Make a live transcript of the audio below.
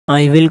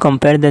I will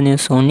compare the new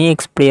Sony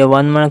Xperia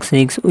 1 Mark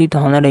 6 with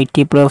Honor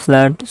 80 Pro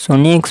Flat.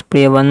 Sony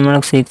Xperia 1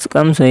 Mark 6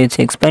 comes with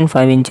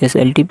 6.5 inches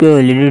LTPO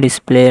LED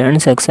display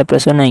and success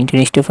ratio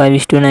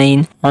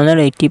 19:5:9. Honor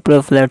 80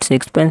 Pro Flat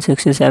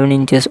 6.67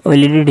 inches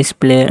OLED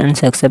display and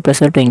success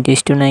ratio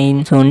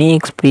 20:9. Sony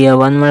Xperia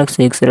 1 Mark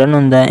 6 run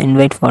on the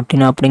Android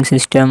 14 operating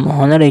system.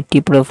 Honor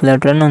 80 Pro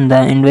Flat run on the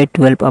Android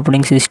 12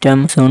 operating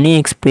system. Sony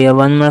Xperia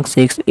 1 Mark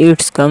 6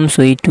 it comes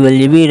with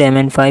 12GB RAM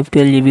and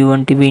 512GB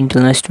 1TB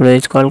internal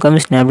storage.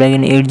 Qualcomm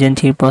Snapdragon 8 Gen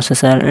 3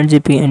 processor,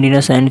 8GB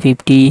Adreno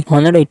 750.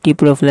 Honor 80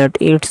 Pro Flat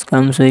 8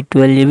 comes with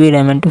 12GB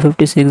RAM and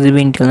 256GB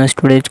internal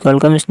storage.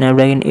 Qualcomm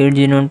Snapdragon 8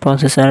 Gen 1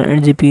 processor,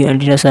 8GB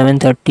Adreno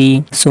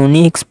 730.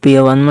 Sony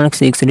Xperia 1 Mark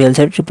 6 real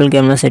set triple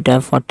camera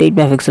setup, 48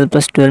 MP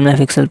plus 12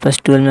 MP plus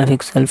 12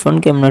 MP.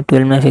 Front camera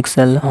 12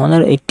 MP.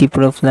 Honor 80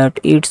 Pro Flat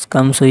 8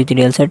 comes with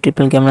real set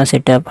triple camera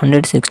setup,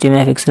 160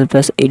 MP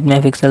plus 8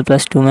 MP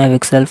plus 2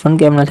 MP. Front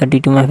camera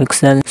 32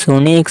 MP.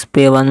 Sony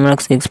Xperia 1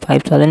 Mark 6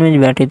 5000 mAh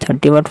battery,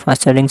 30W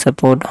fast charging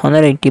support.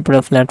 Honor 80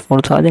 Pro Flat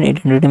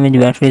 4800 mAh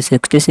battery,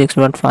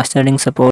 66W fast charging support.